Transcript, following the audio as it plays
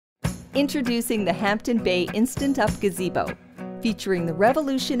Introducing the Hampton Bay Instant Gazebo, featuring the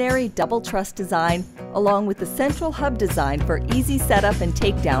revolutionary double truss design along with the central hub design for easy setup and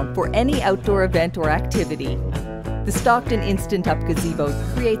takedown for any outdoor event or activity. The Stockton Instant Gazebo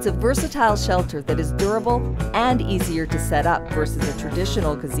creates a versatile shelter that is durable and easier to set up versus a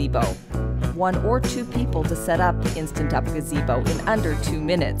traditional gazebo. 1 or 2 people to set up the Instant Gazebo in under 2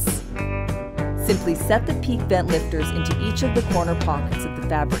 minutes. Simply set the peak vent lifters into each of the corner pockets of the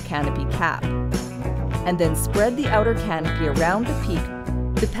fabric canopy cap, and then spread the outer canopy around the peak.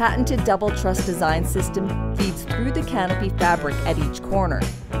 The patented double truss design system feeds through the canopy fabric at each corner.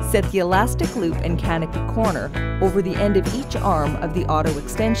 Set the elastic loop and canopy corner over the end of each arm of the auto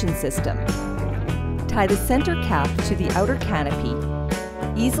extension system. Tie the center cap to the outer canopy.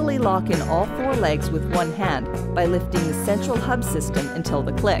 Easily lock in all 4 legs with one hand by lifting the central hub system until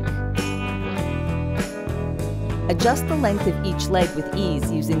the click. Adjust the length of each leg with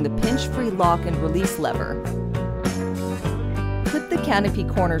ease using the pinch-free lock and release lever. Clip the canopy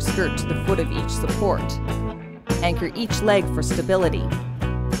corner skirt to the foot of each support. Anchor each leg for stability.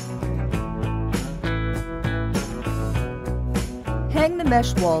 Hang the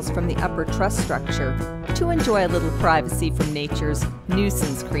mesh walls from the upper truss structure to enjoy a little privacy from nature's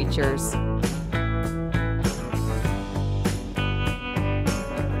nuisance creatures.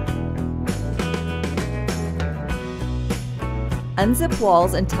 Unzip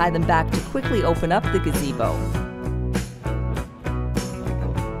walls and tie them back to quickly open up the gazebo.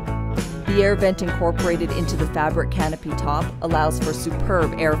 The air vent incorporated into the fabric canopy top allows for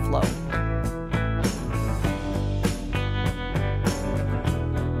superb airflow.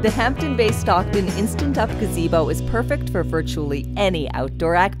 The Hampton Bay Stockton Instant Gazebo is perfect for virtually any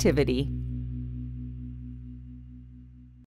outdoor activity.